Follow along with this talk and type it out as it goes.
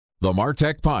The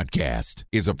Martech Podcast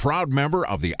is a proud member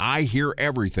of the I Hear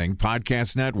Everything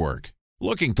Podcast Network.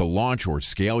 Looking to launch or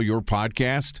scale your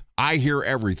podcast? I Hear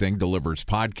Everything delivers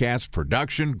podcast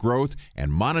production, growth,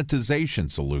 and monetization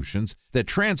solutions that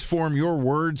transform your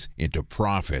words into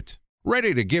profit.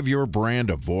 Ready to give your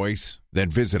brand a voice? Then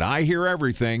visit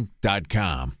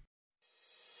iheareverything.com.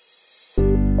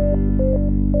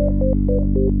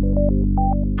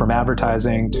 From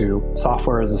advertising to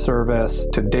software as a service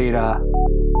to data.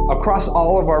 Across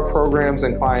all of our programs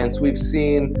and clients, we've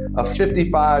seen a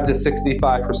 55 to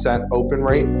 65% open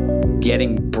rate.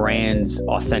 Getting brands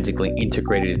authentically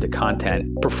integrated into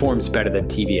content performs better than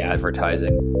TV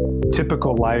advertising.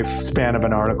 Typical lifespan of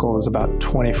an article is about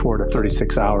 24 to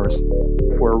 36 hours.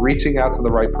 If we're reaching out to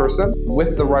the right person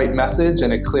with the right message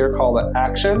and a clear call to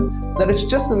action, then it's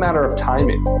just a matter of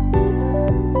timing.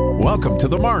 Welcome to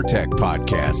the Martech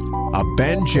Podcast, a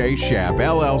Ben J. Schaap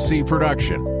LLC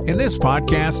production. In this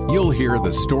podcast, you'll hear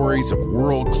the stories of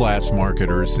world-class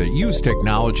marketers that use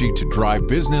technology to drive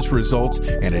business results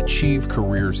and achieve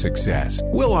career success.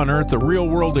 We'll unearth the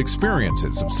real-world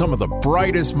experiences of some of the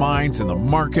brightest minds in the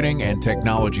marketing and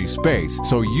technology space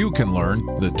so you can learn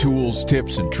the tools,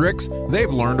 tips, and tricks they've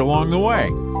learned along the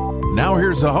way. Now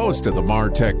here's the host of the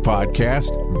Martech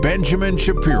Podcast, Benjamin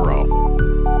Shapiro.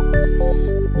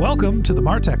 Welcome to the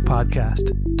Martech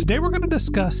Podcast. Today we're going to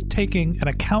discuss taking an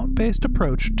account-based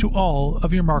approach to all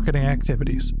of your marketing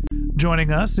activities.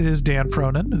 Joining us is Dan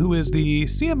Fronin, who is the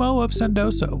CMO of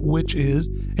Sendoso, which is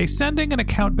a sending and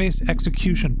account-based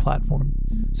execution platform.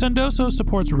 Sendoso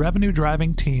supports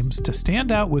revenue-driving teams to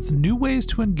stand out with new ways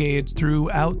to engage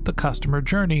throughout the customer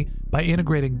journey by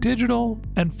integrating digital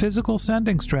and physical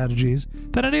sending strategies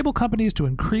that enable companies to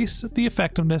increase the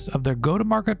effectiveness of their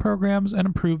go-to-market programs and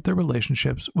improve their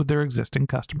relationships with their existing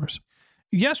customers.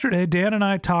 Yesterday, Dan and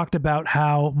I talked about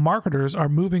how marketers are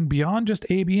moving beyond just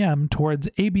ABM towards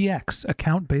ABX,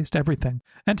 account-based everything.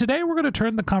 And today we're going to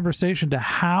turn the conversation to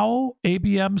how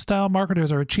ABM-style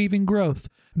marketers are achieving growth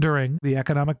during the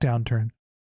economic downturn.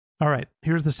 All right,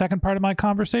 here's the second part of my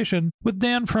conversation with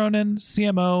Dan Fronin,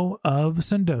 CMO of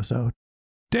Sendoso.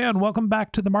 Dan, welcome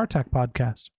back to the Martech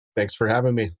Podcast. Thanks for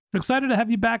having me. Excited to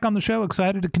have you back on the show.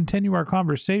 Excited to continue our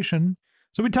conversation.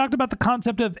 So we talked about the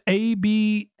concept of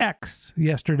ABX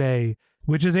yesterday,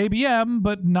 which is ABM,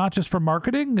 but not just for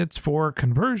marketing. It's for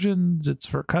conversions. It's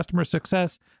for customer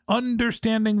success,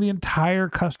 understanding the entire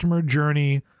customer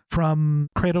journey from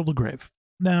cradle to grave.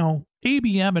 Now,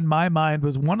 ABM in my mind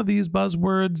was one of these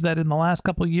buzzwords that in the last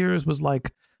couple of years was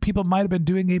like, people might have been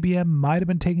doing ABM, might have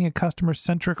been taking a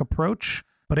customer-centric approach,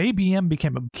 but ABM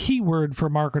became a keyword for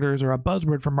marketers or a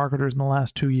buzzword for marketers in the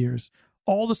last 2 years.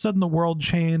 All of a sudden, the world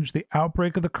changed. The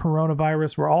outbreak of the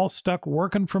coronavirus, we're all stuck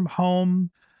working from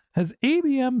home. Has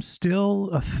ABM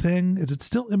still a thing? Is it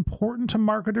still important to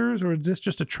marketers, or is this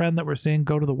just a trend that we're seeing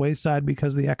go to the wayside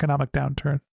because of the economic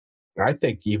downturn? I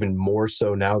think even more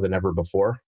so now than ever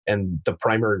before. And the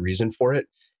primary reason for it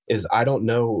is I don't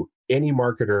know any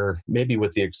marketer, maybe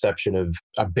with the exception of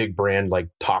a big brand like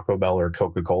Taco Bell or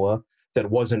Coca-Cola, that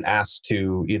wasn't asked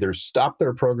to either stop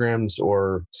their programs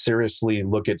or seriously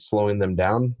look at slowing them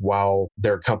down while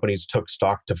their companies took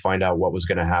stock to find out what was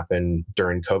going to happen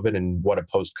during COVID and what a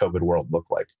post-COVID world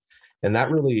looked like. And that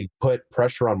really put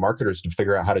pressure on marketers to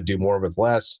figure out how to do more with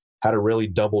less, how to really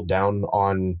double down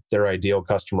on their ideal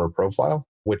customer profile,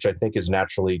 which I think is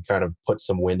naturally kind of put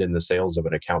some wind in the sails of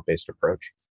an account-based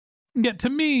approach. Yeah, to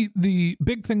me, the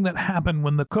big thing that happened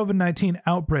when the COVID-19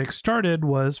 outbreak started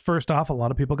was, first off, a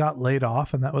lot of people got laid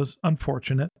off, and that was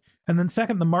unfortunate. And then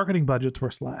second, the marketing budgets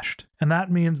were slashed. And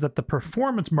that means that the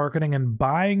performance marketing and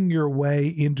buying your way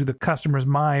into the customer's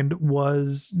mind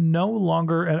was no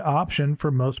longer an option for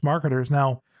most marketers.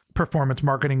 Now, performance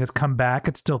marketing has come back.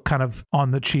 It's still kind of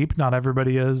on the cheap. Not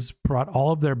everybody has brought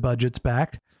all of their budgets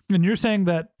back. And you're saying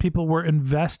that people were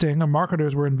investing, or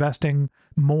marketers were investing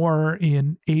more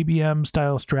in ABM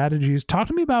style strategies. Talk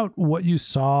to me about what you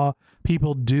saw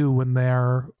people do when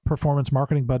their performance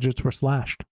marketing budgets were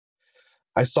slashed.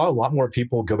 I saw a lot more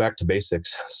people go back to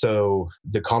basics. So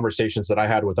the conversations that I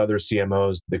had with other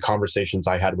CMOs, the conversations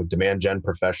I had with demand gen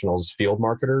professionals, field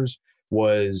marketers,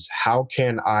 was how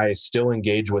can I still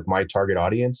engage with my target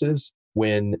audiences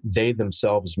when they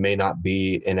themselves may not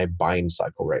be in a buying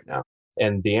cycle right now?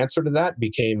 And the answer to that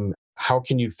became, how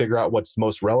can you figure out what's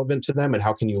most relevant to them and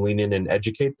how can you lean in and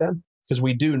educate them? Because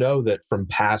we do know that from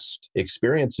past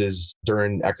experiences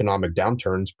during economic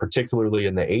downturns, particularly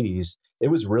in the 80s, it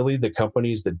was really the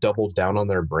companies that doubled down on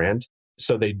their brand.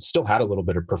 So they still had a little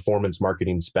bit of performance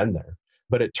marketing spend there.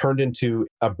 But it turned into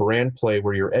a brand play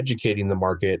where you're educating the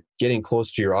market, getting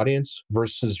close to your audience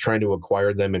versus trying to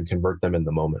acquire them and convert them in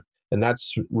the moment. And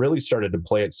that's really started to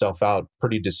play itself out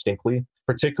pretty distinctly,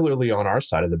 particularly on our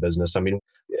side of the business. I mean,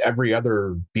 every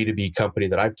other B2B company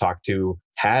that I've talked to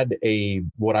had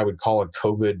what I would call a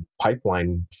COVID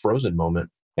pipeline frozen moment.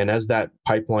 And as that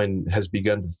pipeline has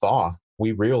begun to thaw,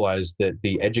 we realized that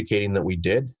the educating that we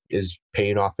did is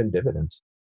paying off in dividends.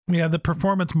 Yeah, the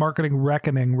performance marketing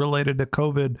reckoning related to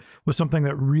COVID was something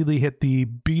that really hit the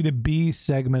B2B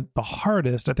segment the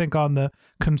hardest. I think on the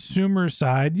consumer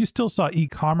side, you still saw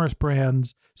e-commerce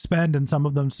brands spend, and some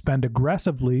of them spend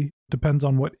aggressively. Depends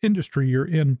on what industry you're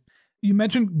in. You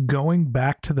mentioned going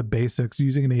back to the basics,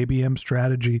 using an ABM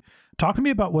strategy. Talk to me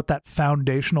about what that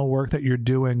foundational work that you're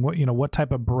doing, what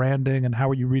type of branding and how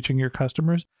are you reaching your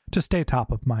customers to stay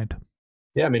top of mind?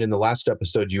 Yeah, I mean, in the last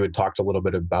episode, you had talked a little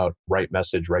bit about right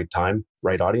message, right time,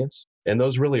 right audience. And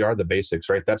those really are the basics,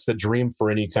 right? That's the dream for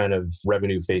any kind of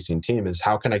revenue-facing team is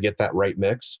how can I get that right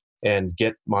mix and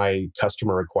get my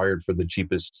customer acquired for the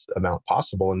cheapest amount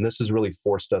possible? And this has really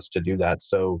forced us to do that.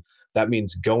 So that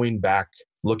means going back,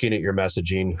 looking at your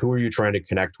messaging. Who are you trying to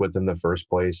connect with in the first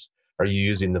place? Are you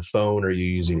using the phone? Are you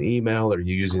using email? Are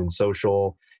you using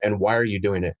social? And why are you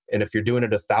doing it? And if you're doing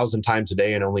it 1,000 times a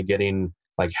day and only getting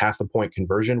like half a point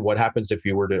conversion, what happens if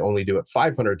you were to only do it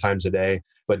 500 times a day,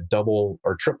 but double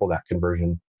or triple that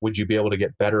conversion? Would you be able to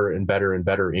get better and better and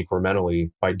better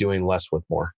incrementally by doing less with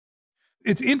more?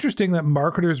 It's interesting that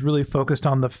marketers really focused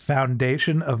on the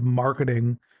foundation of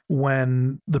marketing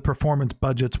when the performance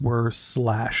budgets were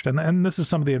slashed. And this is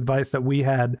some of the advice that we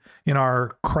had in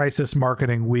our crisis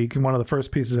marketing week. And one of the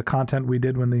first pieces of content we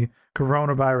did when the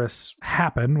coronavirus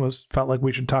happened felt like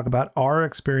we should talk about our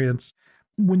experience.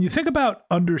 When you think about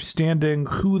understanding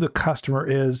who the customer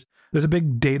is, there's a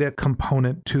big data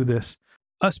component to this.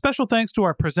 A special thanks to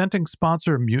our presenting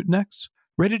sponsor, Mutinex.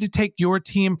 Ready to take your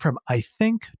team from I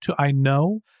think to I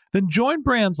know? Then join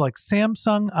brands like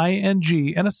Samsung,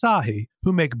 ING, and Asahi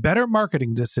who make better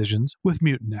marketing decisions with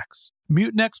Mutinex.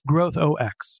 Mutinex Growth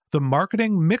OX, the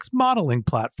marketing mix modeling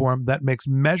platform that makes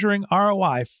measuring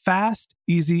ROI fast,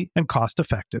 easy, and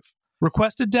cost-effective.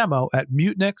 Request a demo at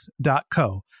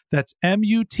mutinex.co. That's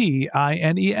MUTINEX.co.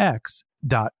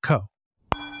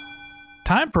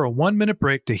 Time for a 1-minute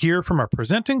break to hear from our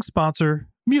presenting sponsor,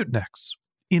 Mutinex.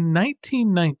 In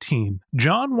 1919,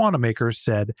 John Wanamaker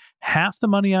said, "Half the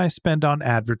money I spend on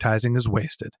advertising is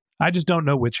wasted. I just don't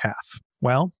know which half."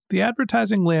 Well, the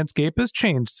advertising landscape has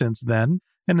changed since then,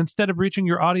 and instead of reaching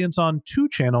your audience on 2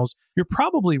 channels, you're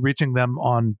probably reaching them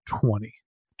on 20.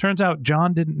 Turns out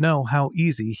John didn't know how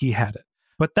easy he had it.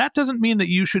 But that doesn't mean that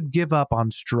you should give up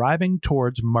on striving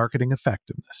towards marketing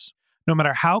effectiveness. No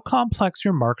matter how complex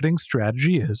your marketing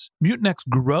strategy is, Mutinex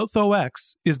Growth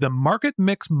OX is the market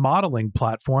mix modeling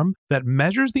platform that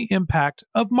measures the impact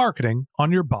of marketing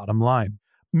on your bottom line.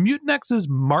 Mutinex's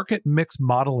market mix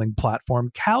modeling platform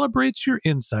calibrates your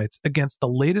insights against the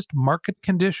latest market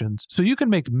conditions so you can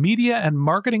make media and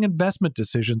marketing investment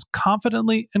decisions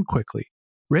confidently and quickly.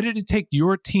 Ready to take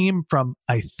your team from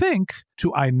I think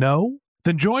to I know?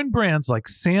 Then join brands like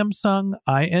Samsung,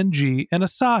 ING, and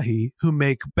Asahi who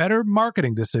make better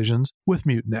marketing decisions with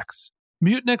Mutinex.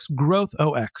 Mutinex Growth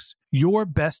OX. Your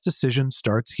best decision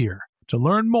starts here. To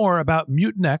learn more about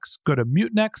Mutinex, go to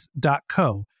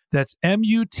mutinex.co. That's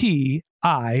MUTINEX.co.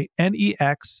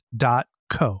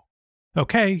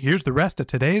 Okay, here's the rest of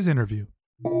today's interview.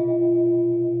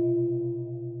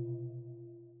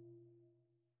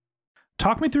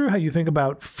 Talk me through how you think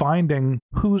about finding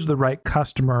who's the right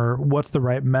customer, what's the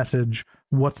right message,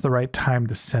 what's the right time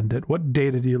to send it. What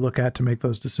data do you look at to make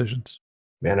those decisions?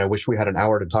 Man, I wish we had an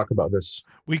hour to talk about this.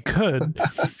 We could.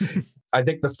 I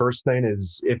think the first thing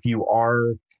is if you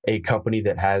are a company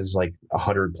that has like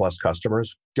 100 plus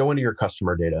customers, go into your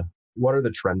customer data. What are the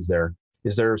trends there?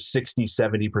 Is there 60,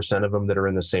 70% of them that are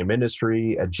in the same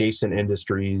industry, adjacent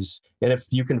industries? And if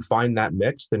you can find that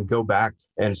mix, then go back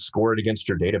and score it against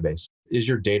your database. Is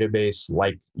your database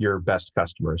like your best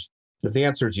customers? If the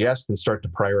answer is yes, then start to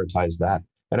prioritize that.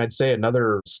 And I'd say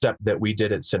another step that we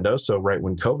did at Sendoso right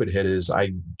when COVID hit is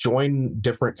I joined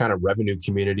different kind of revenue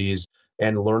communities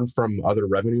and learned from other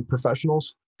revenue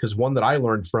professionals. Because one that I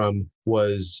learned from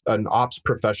was an ops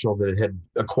professional that had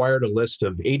acquired a list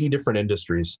of 80 different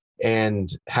industries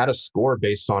and had a score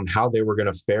based on how they were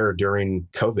going to fare during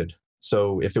COVID.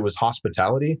 So if it was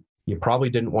hospitality, you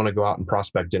probably didn't want to go out and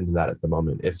prospect into that at the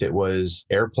moment. If it was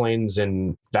airplanes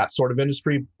and that sort of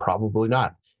industry, probably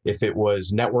not. If it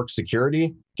was network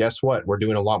security, guess what? We're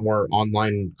doing a lot more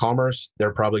online commerce.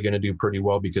 They're probably going to do pretty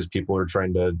well because people are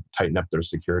trying to tighten up their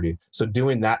security. So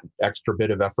doing that extra bit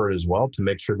of effort as well to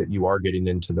make sure that you are getting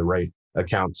into the right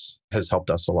accounts has helped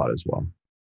us a lot as well.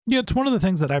 Yeah, it's one of the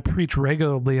things that I preach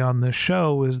regularly on this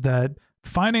show is that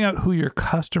finding out who your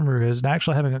customer is and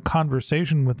actually having a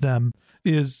conversation with them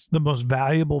is the most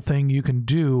valuable thing you can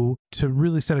do to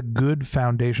really set a good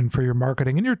foundation for your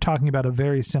marketing. And you're talking about a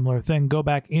very similar thing. Go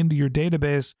back into your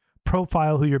database,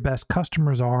 profile who your best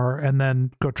customers are, and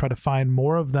then go try to find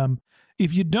more of them.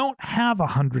 If you don't have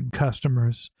 100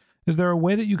 customers, is there a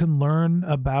way that you can learn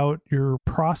about your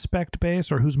prospect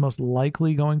base or who's most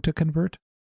likely going to convert?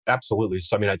 Absolutely.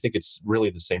 So, I think it's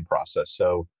really the same process.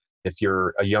 So if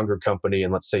you're a younger company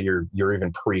and let's say you're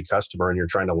even pre-customer and you're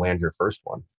trying to land your first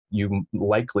one, you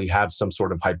likely have some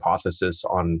sort of hypothesis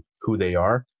on who they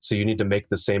are. So you need to make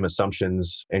the same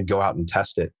assumptions and go out and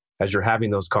test it. As you're having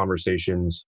those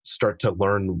conversations, start to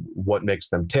learn what makes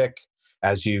them tick.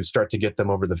 As you start to get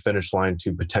them over the finish line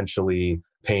to potentially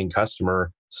paying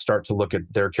customer, start to look at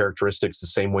their characteristics the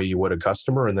same way you would a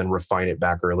customer and then refine it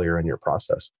back earlier in your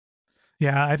process.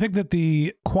 Yeah, I think that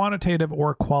the quantitative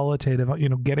or qualitative,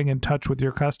 getting in touch with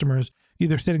your customers,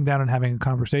 either sitting down and having a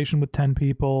conversation with 10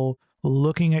 people,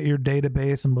 looking at your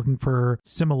database and looking for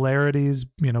similarities,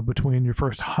 between your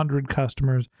first 100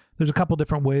 customers. There's a couple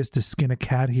different ways to skin a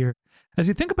cat here. As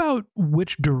you think about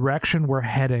which direction we're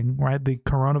heading, right? The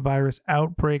coronavirus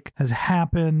outbreak has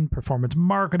happened, performance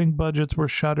marketing budgets were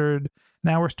shuttered.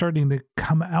 Now we're starting to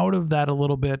come out of that a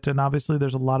little bit. And obviously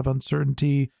there's a lot of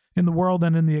uncertainty in the world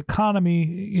and in the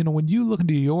economy. When you look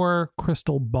into your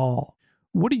crystal ball,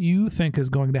 what do you think is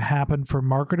going to happen for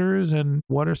marketers, and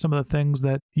what are some of the things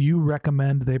that you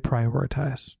recommend they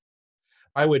prioritize?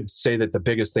 I would say that the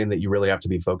biggest thing that you really have to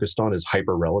be focused on is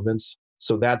hyper relevance.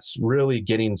 So that's really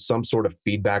getting some sort of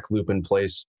feedback loop in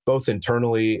place, both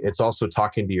internally. It's also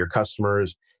talking to your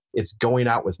customers. It's going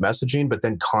out with messaging, but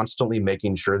then constantly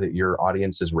making sure that your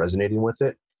audience is resonating with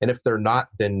it. And if they're not,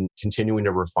 then continuing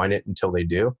to refine it until they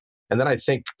do. And then I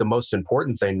think the most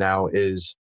important thing now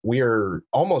is we are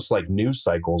almost like news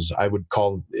cycles. I would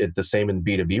call it the same in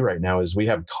B2B right now, is we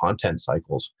have content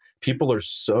cycles. People are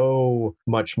so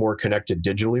much more connected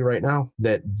digitally right now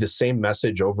that the same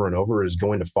message over and over is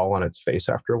going to fall on its face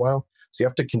after a while. So you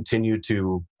have to continue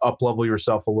to up-level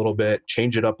yourself a little bit,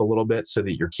 change it up a little bit so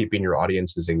that you're keeping your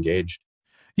audiences engaged.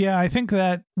 Yeah, I think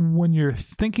that when you're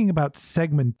thinking about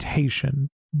segmentation,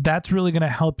 that's really going to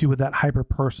help you with that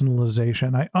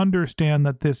hyper-personalization. I understand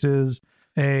that this is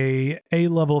a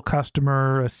A-level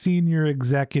customer, a senior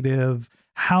executive,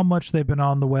 how much they've been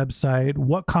on the website,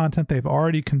 what content they've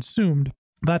already consumed.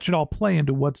 That should all play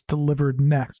into what's delivered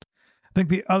next. I think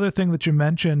the other thing that you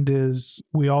mentioned is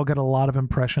we all get a lot of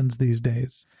impressions these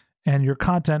days, and your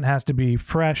content has to be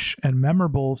fresh and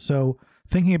memorable. So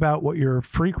thinking about what your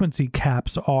frequency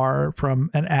caps are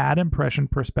from an ad impression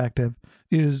perspective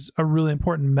is a really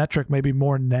important metric, maybe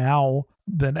more now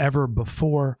than ever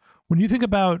before. When you think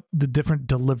about the different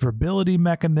deliverability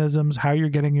mechanisms, how you're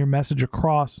getting your message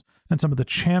across, and some of the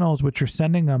channels which you're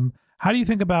sending them, how do you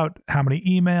think about how many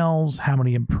emails, how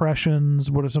many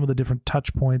impressions, what are some of the different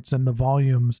touch points and the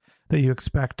volumes that you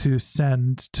expect to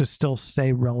send to still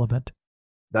stay relevant?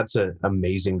 That's an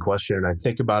amazing question. And I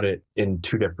think about it in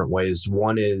two different ways.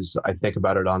 One is I think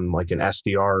about it on like an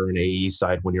SDR or an AE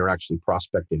side when you're actually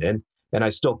prospecting in. And I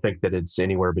still think that it's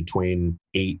anywhere between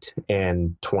 8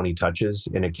 and 20 touches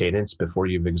in a cadence before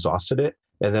you've exhausted it.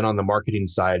 And then on the marketing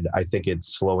side, I think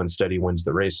it's slow and steady wins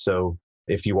the race. So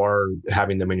if you are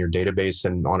having them in your database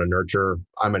and on a nurture,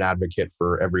 I'm an advocate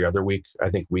for every other week. I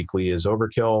think weekly is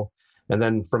overkill. And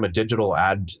then from a digital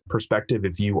ad perspective,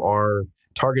 if you are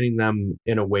targeting them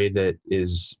in a way that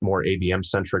is more ABM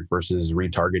centric versus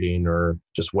retargeting or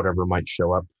just whatever might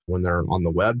show up when they're on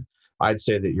the web, I'd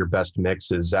say that your best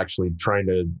mix is actually trying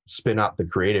to spin out the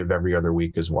creative every other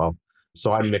week as well.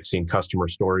 So I'm mixing customer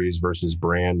stories versus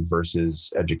brand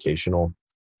versus educational.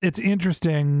 It's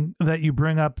interesting that you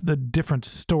bring up the different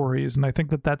stories, and I think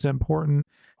that that's important.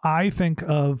 I think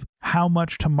of how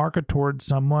much to market towards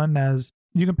someone as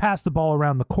you can pass the ball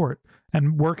around the court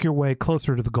and work your way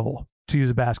closer to the goal, to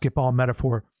use a basketball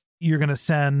metaphor. You're going to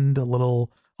send a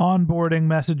little onboarding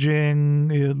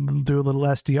messaging, you'll do a little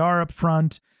SDR up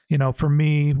front. For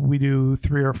me, we do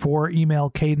 3 or 4 email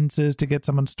cadences to get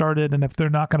someone started. And if they're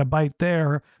not going to bite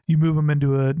there, you move them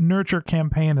into a nurture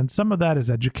campaign. And some of that is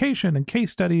education and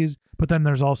case studies, but then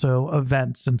there's also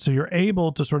events. And so you're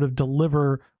able to sort of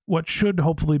deliver what should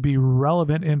hopefully be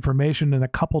relevant information in a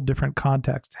couple different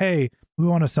contexts. Hey, we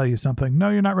want to sell you something. No,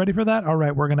 you're not ready for that? All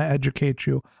right, we're going to educate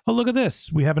you. Oh, look at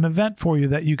this. We have an event for you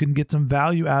that you can get some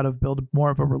value out of, build more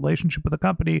of a relationship with the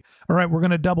company. All right, we're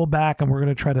going to double back and we're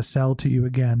going to try to sell to you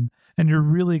again. And you're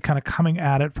really kind of coming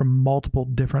at it from multiple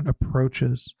different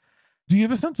approaches. Do you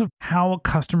have a sense of how a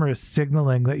customer is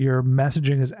signaling that your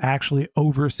messaging is actually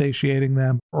oversatiating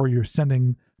them, or you're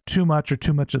sending too much or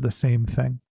too much of the same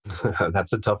thing?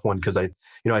 That's a tough one because I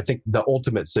think the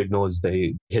ultimate signal is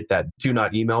they hit that do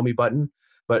not email me button.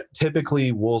 But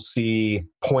typically we'll see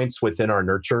points within our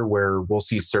nurture where we'll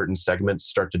see certain segments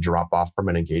start to drop off from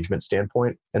an engagement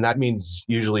standpoint. And that means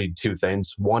usually two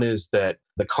things. One is that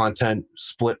the content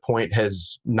split point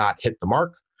has not hit the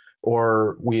mark,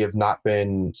 or we have not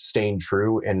been staying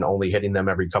true and only hitting them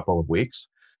every couple of weeks.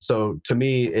 So to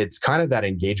me, it's kind of that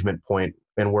engagement point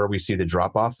and where we see the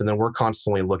drop off. And then we're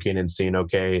constantly looking and seeing,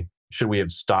 okay, should we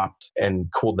have stopped and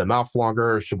cooled them off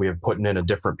longer? Should we have put in a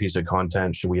different piece of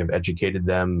content? Should we have educated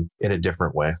them in a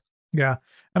different way? Yeah.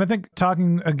 And I think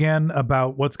talking again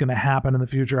about what's going to happen in the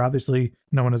future, obviously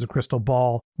no one has a crystal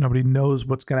ball. Nobody knows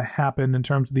what's going to happen in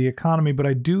terms of the economy. But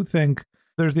I do think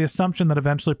there's the assumption that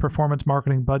eventually performance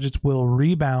marketing budgets will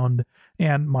rebound.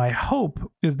 And my hope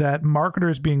is that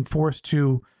marketers being forced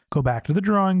to go back to the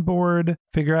drawing board,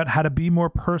 figure out how to be more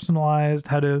personalized,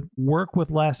 how to work with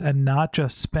less and not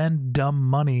just spend dumb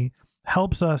money,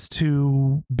 helps us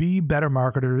to be better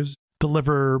marketers,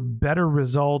 deliver better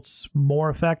results, more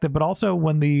effective. But also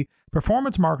when the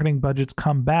performance marketing budgets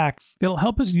come back, it'll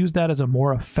help us use that as a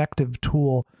more effective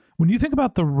tool. When you think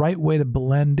about the right way to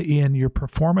blend in your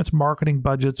performance marketing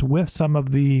budgets with some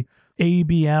of the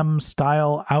ABM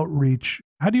style outreach,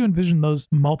 how do you envision those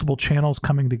multiple channels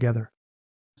coming together?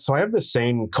 So I have this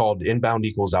saying called inbound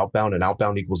equals outbound and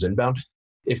outbound equals inbound.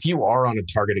 If you are on a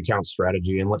target account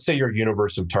strategy, and let's say your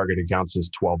universe of target accounts is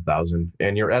 12,000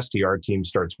 and your SDR team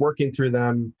starts working through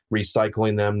them,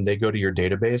 recycling them, they go to your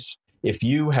database. If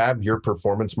you have your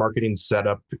performance marketing set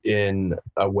up in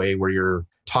a way where you're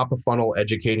top of funnel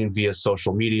educating via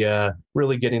social media,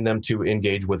 really getting them to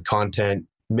engage with content,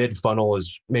 mid funnel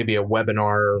is maybe a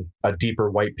webinar, a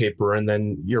deeper white paper, and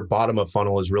then your bottom of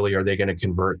funnel is really, are they going to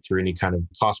convert through any kind of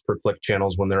cost per click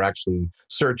channels when they're actually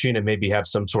searching and maybe have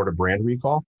some sort of brand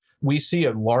recall? We see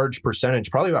a large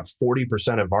percentage, probably about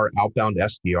 40% of our outbound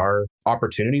SDR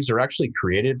opportunities are actually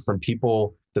created from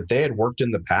people that they had worked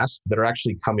in the past that are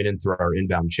actually coming in through our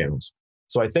inbound channels.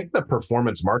 So I think the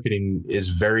performance marketing is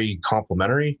very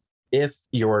complementary if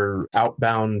your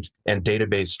outbound and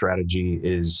database strategy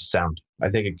is sound. I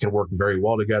think it can work very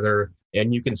well together,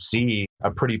 and you can see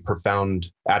a pretty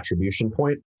profound attribution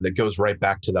point that goes right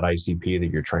back to that ICP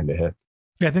that you're trying to hit.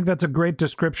 Yeah, I think that's a great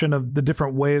description of the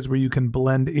different ways where you can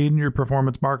blend in your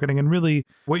performance marketing and really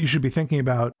what you should be thinking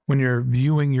about when you're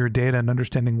viewing your data and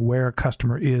understanding where a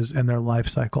customer is in their life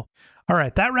cycle. All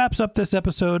right, that wraps up this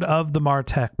episode of the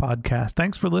MarTech podcast.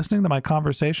 Thanks for listening to my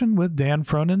conversation with Dan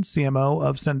Fronin, CMO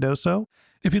of Sendoso.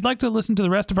 If you'd like to listen to the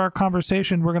rest of our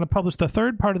conversation, we're going to publish the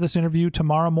third part of this interview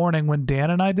tomorrow morning when Dan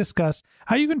and I discuss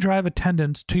how you can drive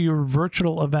attendance to your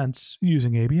virtual events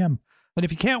using ABM. And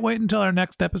if you can't wait until our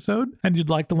next episode and you'd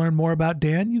like to learn more about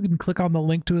Dan, you can click on the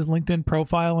link to his LinkedIn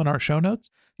profile in our show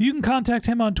notes. You can contact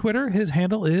him on Twitter. His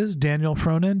handle is Daniel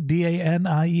Fronin,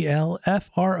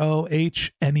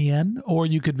 DanielFrohnen, or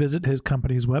you could visit his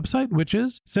company's website, which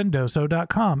is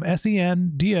sendoso.com,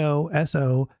 sendoso.com.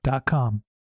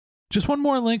 Just one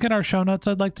more link in our show notes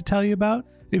I'd like to tell you about.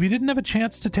 If you didn't have a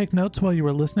chance to take notes while you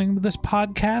were listening to this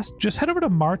podcast, just head over to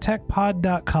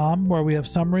martechpod.com where we have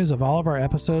summaries of all of our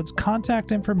episodes,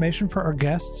 contact information for our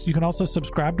guests. You can also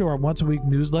subscribe to our once-a-week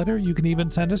newsletter. You can even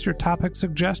send us your topic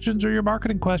suggestions or your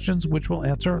marketing questions, which we'll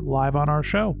answer live on our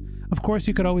show. Of course,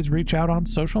 you could always reach out on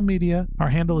social media. Our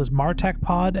handle is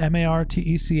MarTechPod,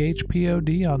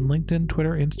 MarTechPod on LinkedIn,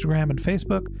 Twitter, Instagram, and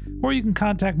Facebook. Or you can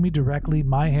contact me directly.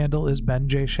 My handle is Ben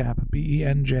J. Shap,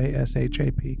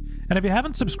 BenJShap. And if you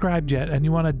haven't subscribed yet and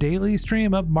you want a daily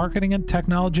stream of marketing and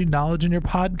technology knowledge in your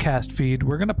podcast feed,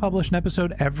 we're going to publish an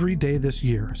episode every day this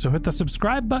year. So hit the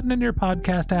subscribe button in your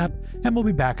podcast app and we'll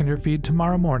be back in your feed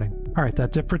tomorrow morning. All right,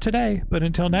 that's it for today. But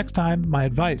until next time, my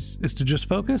advice is to just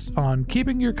focus on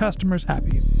keeping your customers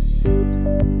happy.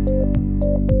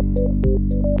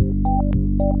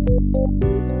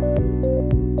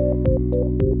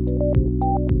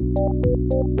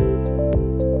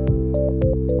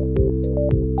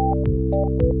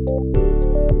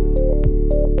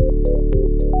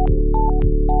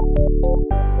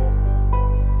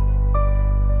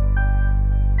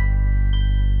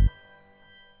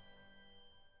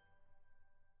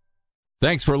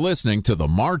 Thanks for listening to the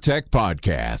MarTech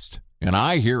Podcast, an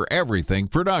I Hear Everything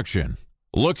production.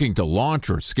 Looking to launch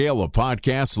or scale a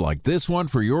podcast like this one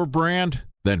for your brand?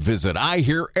 Then visit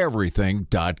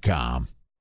iheareverything.com.